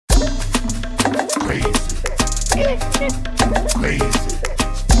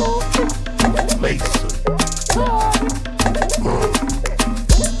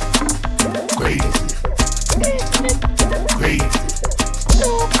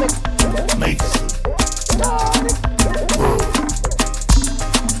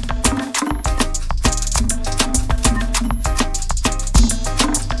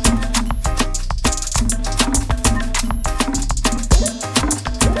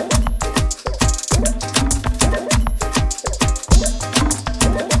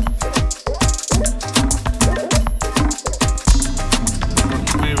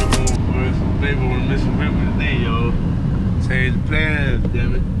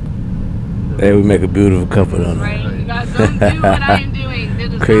Hey, we make a beautiful couple on it. Right, you guys don't do what I am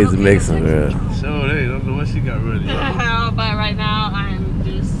doing. Crazy Mexican girl. So they don't know what she got ready. But right now I'm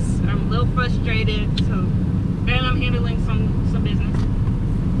a little frustrated. So, and I'm handling some business.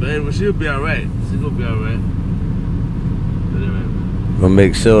 But she'll be all right. She's gonna be all right. Gonna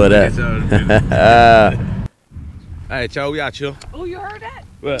make sure of that. All right, y'all, we out here. Oh, you heard that?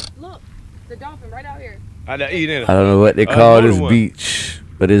 What? Look, the dolphin right out here. I don't know what they call this beach.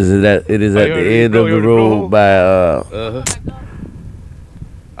 But it is at the end of the road by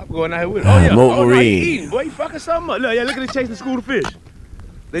I'm going out here with it. Marine. Boy, you fucking something up. Look, yeah, look at they chasing the school of fish.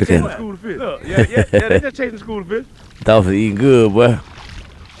 They chasing the school of fish. Look, yeah, they just chasing the school of fish. Dolphin eating good, boy.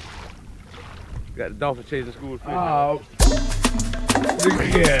 Got the dolphin chasing the school of fish. Oh.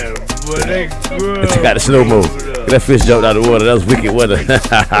 Yeah, but they good. She got the slow mo. That fish jumped out of the water. That was wicked weather.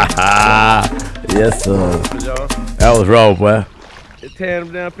 Yes, sir. That was raw, boy. They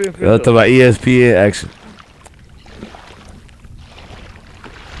tearing them down. I'm talking about ESPN action.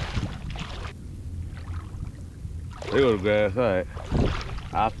 They go to grass, all right.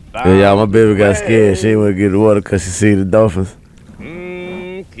 Yeah, y'all, my baby got scared. She didn't want to get in the water because she see the dolphins.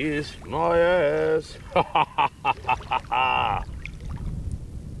 Kiss my ass. Y'all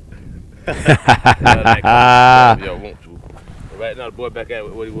want to. Right now, the boy back at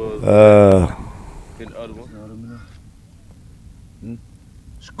what he was. In the other one.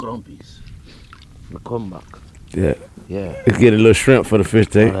 Scrumpies. The comeback. Yeah. Yeah. Let's get a little shrimp for the fish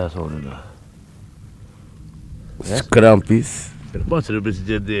tank. That's all in there. Scrumpies. A bunch of them bitches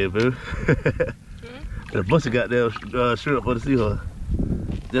just did, baby. A bunch of goddamn shrimp for the seahorse.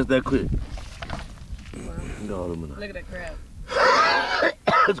 Just that quick. Look at that crab.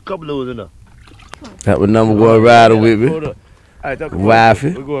 There's a couple of those in there. That was number one rider with me. Alright,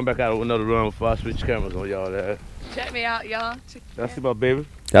 Wifey. we're going back out with another run before I switch cameras on y'all there. Check me out, y'all. Y'all see my baby?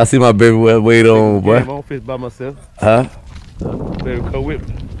 Y'all see my baby wait on, boy. I'm on fish by myself. Huh? Baby, come with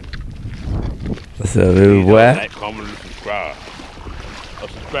me. What's up, baby boy? Like, comment, and subscribe.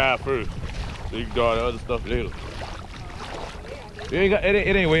 Subscribe first. So you can do all the other stuff later. You ain't got,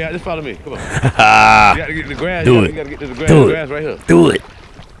 it ain't way out. Just follow me. Come on. You gotta get to the grass. Do you it. gotta get to the grass. Do the it. grass right here. Do it.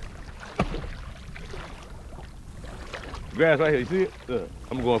 Grass right here. You see it?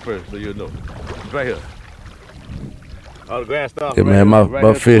 I'm going first so you'll know. It's right here. All the grass stuff. Yeah, right man, right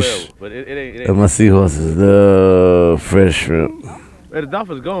my fish but it ain't. and my seahorses love fresh shrimp. Man, the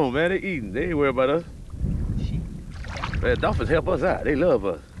dolphins gone, man. They eating. They ain't worried about us. Man, dolphins help us out. They love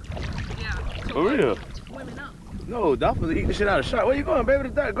us. Yeah. For real. Swimming up. No, dolphins eating the shit out of the shark. Where you going, baby?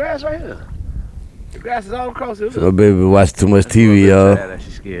 The grass right here. The grass is all across here. So my baby watch too much TV, y'all. That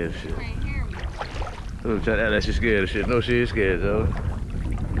she scared of shit. I'm trying to act like she scared of shit. No, she ain't scared, though.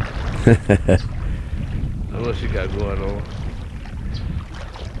 Know what she got going on.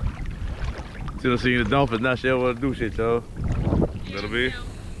 She done seen the dolphins, now she don't want to do shit, though. You know what I mean?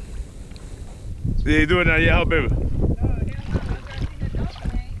 She ain't doing that yet, huh, baby?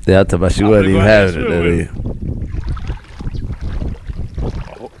 Yeah, I thought about she wasn't even having it that way.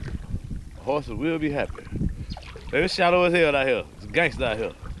 Horses will be happy. It's shallow as hell out here. It's gangsta out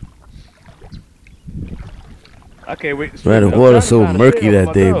here. I can't wait to swim. Man, the water's so murky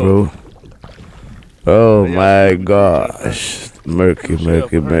that day, bro. Oh my gosh. Murky,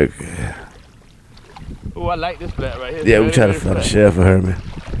 murky, murky. Oh, I like this flat right here. Yeah, we try to find a shell for Herman.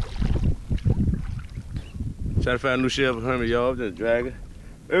 Try to find a new shell for Herman, y'all. I'm just dragging.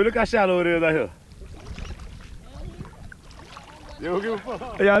 Hey, look how shallow it is out here. Yo, give a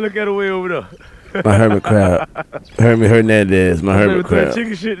fuck. Hey, y'all look at the way over there. My hermit crab. Hermie Hernandez, my hermit crab.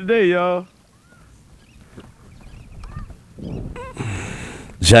 Chicken shit today, y'all.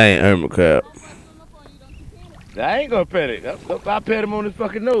 Giant hermit crab. I ain't gonna pet it. I'll pet him on his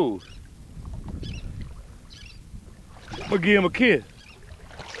fucking nose. I'm gonna give him a kiss.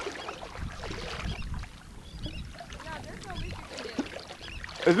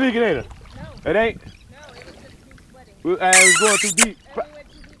 It's leaking, ain't it? No. It ain't? No, it was just sweating. I was going too deep.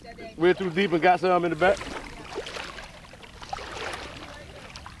 We went too deep and got some in the back.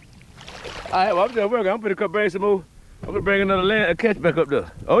 All right, well, I'm just working. I'm gonna come bring some more. I'm gonna bring another catch back up there.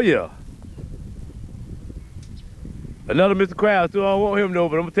 Oh yeah. Another Mr. Krabs too. I don't want him though,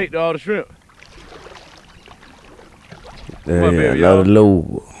 but I'm gonna take all the shrimp. Yeah, another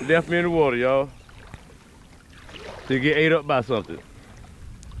load. Left me in the water, y'all. To get ate up by something.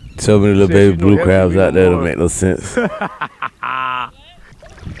 So many little baby blue crabs out there that make no sense. Hey,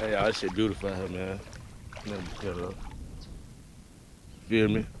 y'all, this shit beautiful out here, man. Nothing to tell her. Feel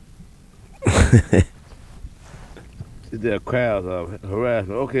me? There are crowds of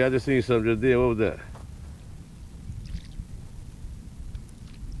harassment. Okay, I just seen something just there. What was that?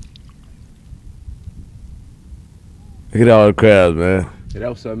 Look at all the crabs, man. Yeah, that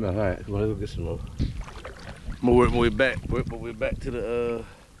was something else. All right, come on, let's go get some more. I'm gonna work my way back. Work my way back to the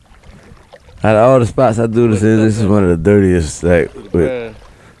Out of all the spots I do this is one of the dirtiest, like with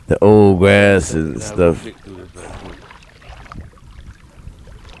the old grass and stuff.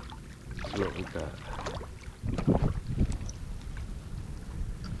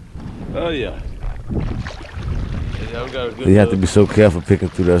 Oh yeah. Yeah, we got a good You have to be so careful picking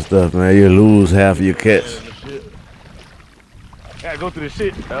through that stuff, man. You'll lose half of your catch. Gotta go through the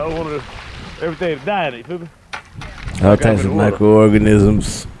shit. I don't want everything to die in it, you feel me? All types of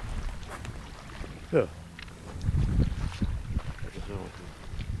microorganisms. Yeah.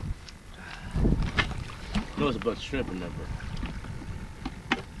 No, it's a bunch of shrimp in there, bro.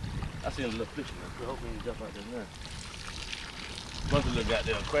 I seen a little fish in there, so hopefully you jump out there now. Bunch of little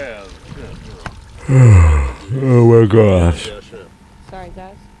goddamn crabs. Oh my gosh. Sorry,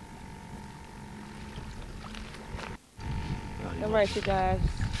 guys. All right, you guys.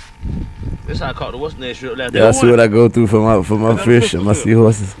 That's how I caught the what's name shrimp last Yeah, I see what I go through for my fish and my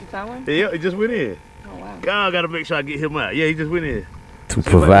seahorses. You found one? Yeah, he just went in. Oh, wow. God, gotta make sure I get him out. Yeah, he just went in. To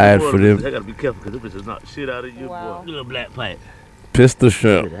provide for them. I gotta be careful because this bitch is not shit out of you, Wow. boy. Little black pipe. Pistol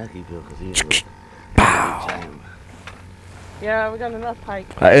shrimp. Yeah, we got enough pike.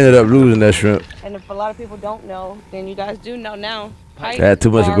 I ended up losing that shrimp. And if a lot of people don't know, then you guys do know now. Pike I had too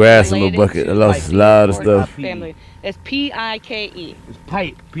much are grass in my related bucket. I to lost the a lot of seahorse stuff. Family. It's P-I-K-E. It's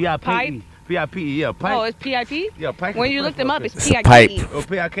pipe. P-I-P-E. P-I-P-E, yeah, pipe. Oh, it's P-I-P? Yeah, pike. When you looked them up, it's It's a P-I-K-E. pipe. Oh,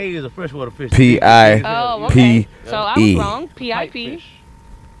 P-I-K is a freshwater fish. P-I-P. Oh, okay. So I was E. wrong. Pipe P-I-P. fish.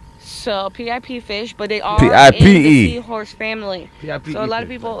 So P-I-P fish, but they are P-I-P-E. in the seahorse family. P-I-P-E So a lot of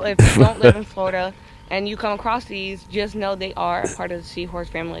fish. people, if you don't live in Florida and you come across these, just know they are a part of the seahorse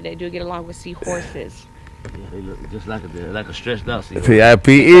family. They do get along with seahorses. Yeah, they look just like a stretched out seahorse.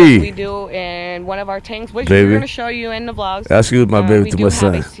 P-I-P-E. We do in one of our tanks, which Baby. we're going to show you in the vlogs. Excuse my baby to my We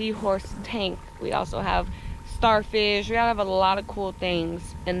son. do have a seahorse tank. We also have starfish. We have a lot of cool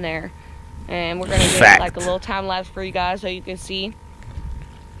things in there. And we're going to get Fact. like a little time lapse for you guys so you can see.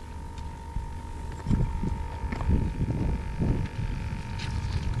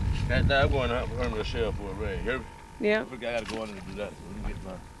 I'm going out for the shell for a rain. Hear me? Yeah. I gotta go under to do that. So let me get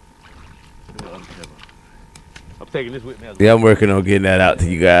my other camera. I'm taking this with me as well. Yeah, I'm working on getting that out to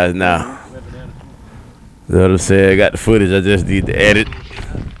you guys now. You know what I'm saying? I got the footage. I just need to edit.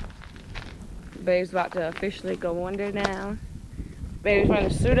 Babe's about to officially go under now. Babe's going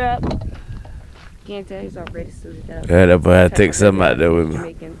to suit up. Can't tell he's already suited up. Yeah, that boy had to take something out there with me.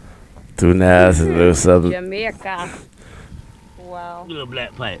 Jamaican. 2 knives and a little something. Jamaica. Wow. Little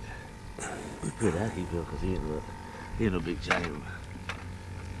black pipe. Good, I keep him because he ain't no big giant.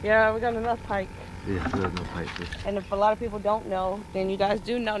 Yeah, we got enough pike. Yeah, there's no pipe fish. And if a lot of people don't know, then you guys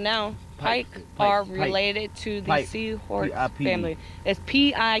do know now. Pike are related to the seahorse P-I-P-E. family. It's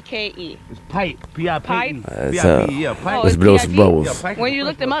P-I-K-E. It's pipe. P-I-P-E. Pipe? P-I-P-E, yeah, pipe. Oh, Let's blow some P.I.P.? bubbles. Yeah, pike is When a you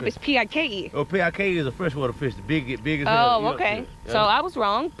look them up, freshwater it's P-I-K-E. fish. Oh, P-I-K is a freshwater fish. Big as hell. Oh, okay. So I was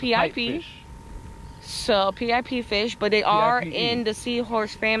wrong. P-I-P. Fish. So P-I-P fish, but they are P-I-P-E. in the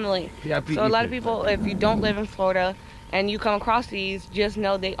seahorse family. P-I-P-E So a lot of fish. people, if you don't live in Florida and you come across these, just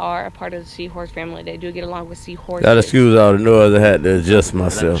know they are a part of the seahorse family. They do get along with seahorses. Y'all excuse all the noise I had to adjust Like a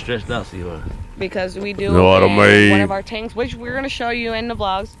myself. stretched out seahorse. Because we do No, I don't in mean. one of our tanks, which we're going to show you in the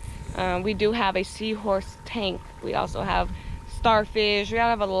vlogs. We do have a seahorse tank. We also have starfish. We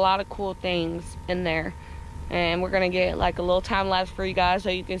have a lot of cool things in there. And we're going to get like a little time lapse for you guys so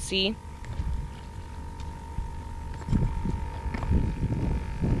you can see.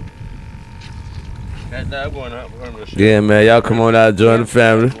 I'm going out for the shell. Yeah, man. Y'all come on out, join the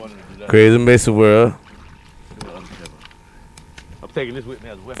family. Crazy Mesa World. I'm taking this with me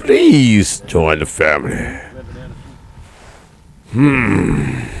as a weapon. Please join the family.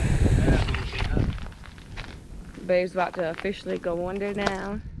 Babe's about to officially go under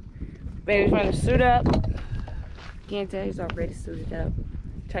now. Babe's going to suit up. Can't tell he's already suited up.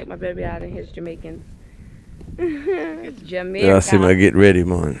 Take my baby out in his Jamaican. Jamaica. Y'all see my get ready,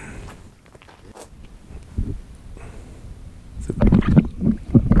 man.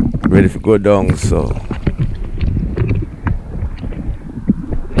 ready for go down, so.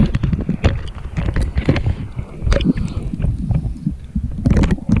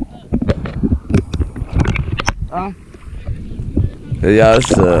 Huh? Hey, y'all, it's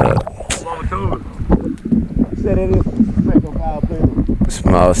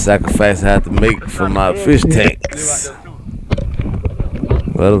small sacrifice I have to make for my fish tanks.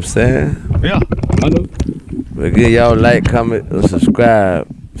 What I'm saying? Yeah, I know. But again, y'all like, comment, and subscribe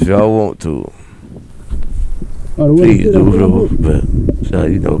if y'all want to. Please do though. But so,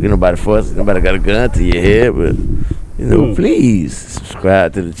 you know, get nobody force, nobody got a gun to your head, but you know, please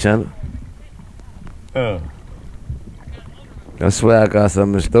subscribe to the channel. I swear I got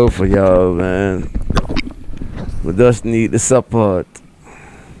something in store for y'all, man. We just need the support.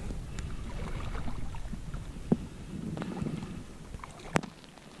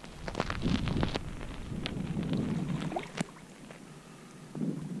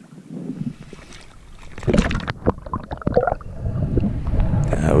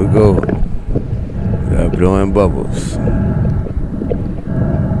 There we go. We are blowing bubbles.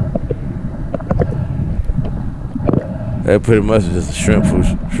 That pretty much is just a shrimp. I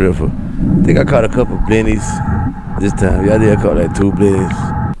think I caught a couple blennies this time. Yeah, I did. I caught like 2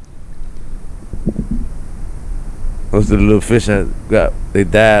 blennies. Most of the little fish I got, they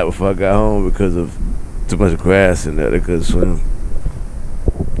died before I got home because of too much grass in there. They couldn't swim.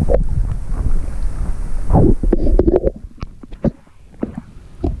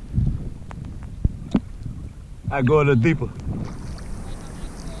 I go a little deeper.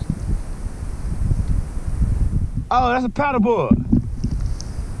 Oh, that's a paddleboard.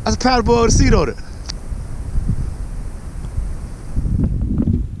 That's a paddleboard with a seat on it.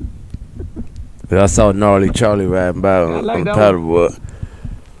 I saw Gnarly Charlie riding by on the paddleboard.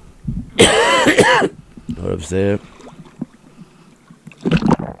 Know what I'm saying?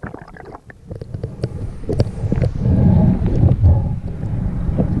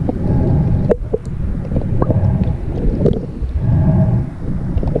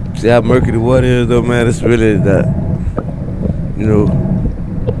 See how murky the water is though, man? It's really that, you know,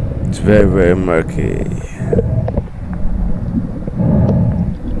 it's very, very murky.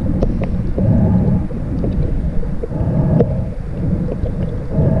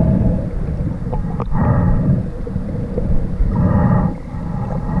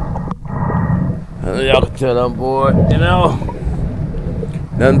 Y'all can tell I'm bored, you know?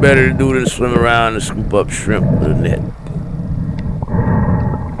 Nothing better to do than swim around and scoop up shrimp with a net.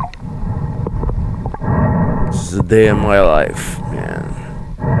 This is a day in my life, man.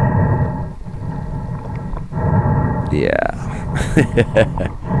 Yeah.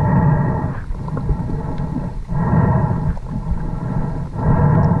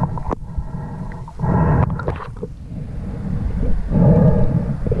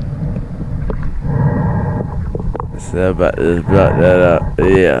 So about that up.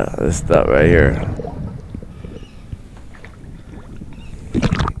 Yeah, let's stop right here.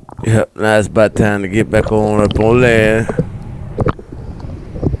 Yep, now it's about time to get back on up on land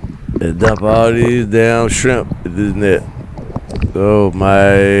and dump all these damn shrimp in this net. Oh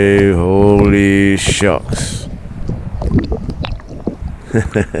my holy shucks.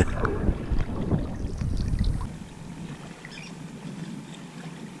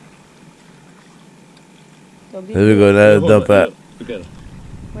 There we go, now let's dump out.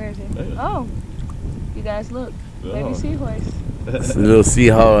 Where is it? Oh, you guys look. Baby seahorse. It's a little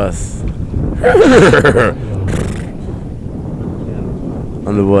seahorse.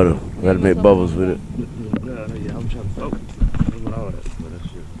 Underwater. Gotta make bubbles with it.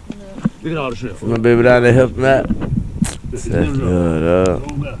 Look at all the shrimp. My baby down there helping out. That's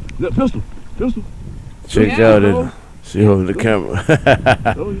good, Pistol. Check out it. She holding the camera.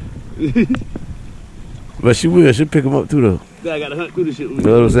 But she will. She'll pick them up too, though. I gotta hunt through this shit. You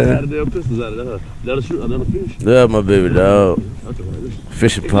know what I'm saying? Got the damn pistols out of there. Another shoot, another fish. Yeah, my baby dog.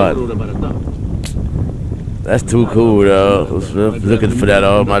 Fishing pot. That's too cool, dog. I was looking for that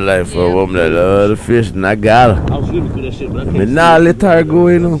all my life for a woman that loves the fish, and I got her. I was swimming through that shit, but I mean, nah, let her go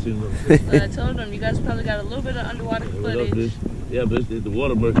in them. But I told them, you guys probably got a little bit of underwater footage. Yeah, but it's the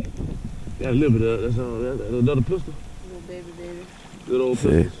water murky. Got a little bit of that's all. That's another pistol. Little baby. Good old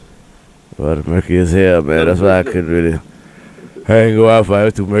pistol. Water murky as hell, man. That's why I couldn't really. I ain't go out for it. It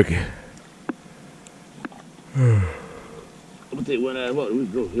was too murky. I'm gonna take one out. What? We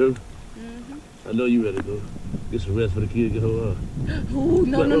go here. I know you ready to go. Get some rest for the kid. Get her. Ooh,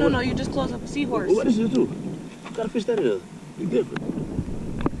 no. You just closed up a seahorse. What is this do? What kind of fish that is? You different.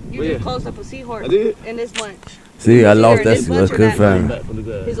 You just closed up a seahorse. I did. In this bunch. See, I lost that seahorse. Couldn't find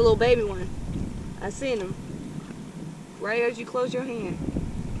him. He's a little baby one. I seen him. Right as you close your hand.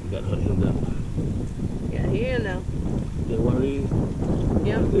 got to hunt him down. Yeah, he in now. Yeah, what are these?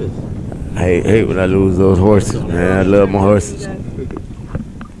 Yeah. This. I hate when I lose those horses, man. I love my horses. A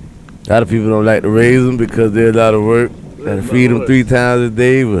lot of people don't like to raise them because they're a lot of work. Gotta feed them 3 times a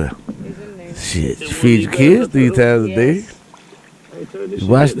day, but shit, you feed your kids 3 times a day. You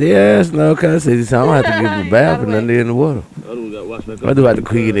wash their ass and all kinds of shit. I don't have to give them a bath and nothing in the water. I do have to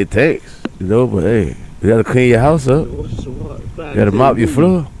clean their tanks, you know, but hey, you gotta clean your house up. You gotta mop your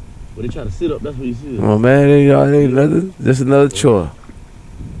floor. But they try to sit up, that's what you see. Oh man, it ain't nothing. Just another chore.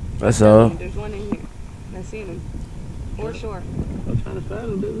 That's all. There's one in here. I seen him. For sure. I'm trying to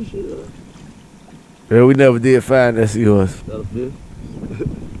find him, baby. Shit. Yeah, we never did find that seahorse. That a fish?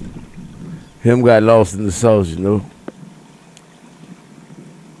 Him got lost in the sauce, you know.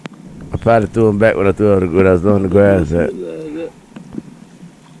 I probably threw him back when I was on the grass.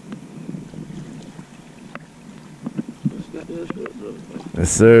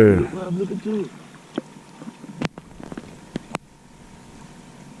 Yes, sir. Look at you.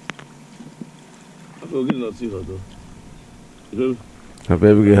 I feel good enough to see her though. You feel me? My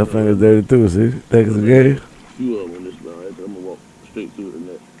baby get her fingers dirty too, see? Think it's a game? You up on this now, right? I'm gonna walk straight through it and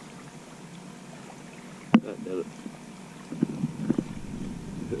that. God damn it.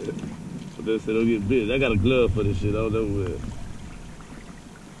 But they say don't get bit. I got a glove for this shit. I don't know where.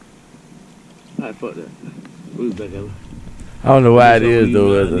 Alright, fuck that. We'll be back at it. I don't know why it is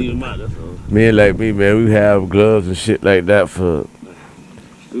though. Men like me, man, we have gloves and shit like that for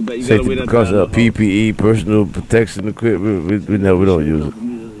safety because of PPE, personal protection equipment. We don't use it.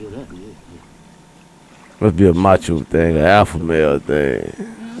 Must be a macho thing, an alpha male thing.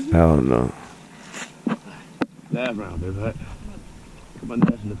 I don't know. Last round, baby, right? Look at my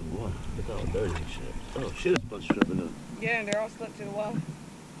nasty looking water. It's all dirty and shit. Oh shit, it's a bunch of stripping up. Yeah, they're all stuck to the wall.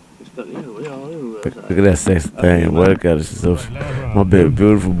 Stuck everywhere, all everywhere. Look at that sexy thing. Boy, look at it. So, my baby,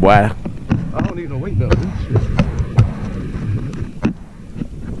 beautiful boy. I don't need no weight though.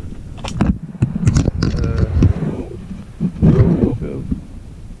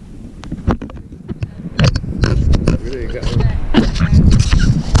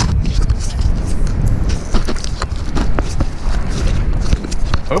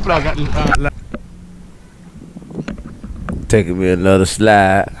 Hopefully I got this. Taking me another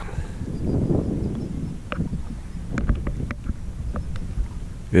slide.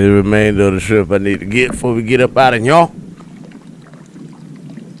 Here's the remainder of the trip I need to get before we get up out of y'all.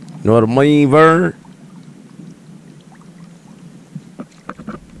 Know what I mean, Vern?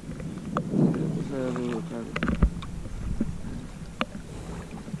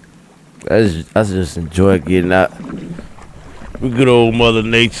 I just enjoy getting out with good old Mother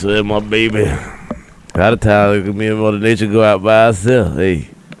Nature and my baby. A lot of times, me and Mother Nature go out by ourselves. Hey,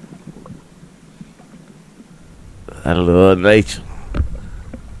 I love nature.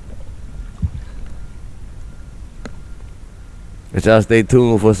 But y'all stay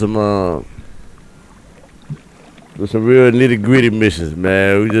tuned for some real nitty gritty missions,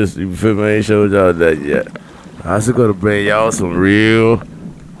 man. You feel me? I ain't showed y'all that yet. I also gonna bring y'all some real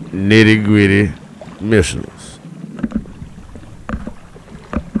nitty gritty missions.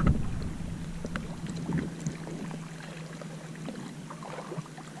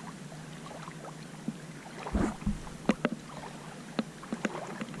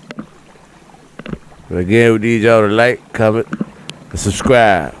 But again, we need y'all to like, comment, and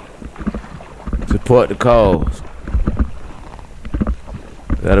subscribe. Support the cause.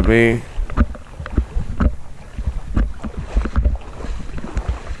 You know what I mean?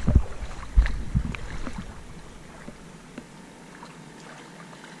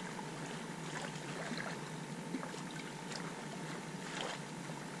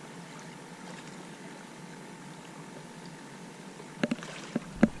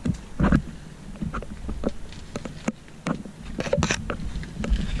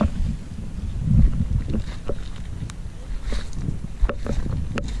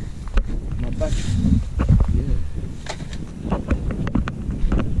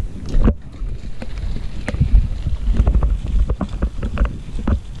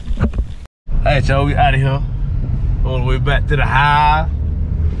 Alright, y'all, we out of here. On the way back to the hive.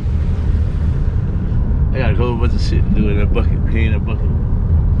 I got a whole bunch of shit to do in that bucket. Clean that bucket.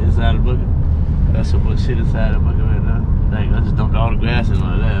 Inside the bucket. Got so much shit inside the bucket right now. Like, I just dumped all the grass in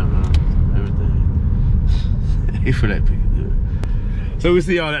like that, bro. Everything. He for that pick. So we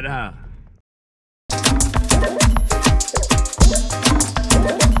see y'all at the hive.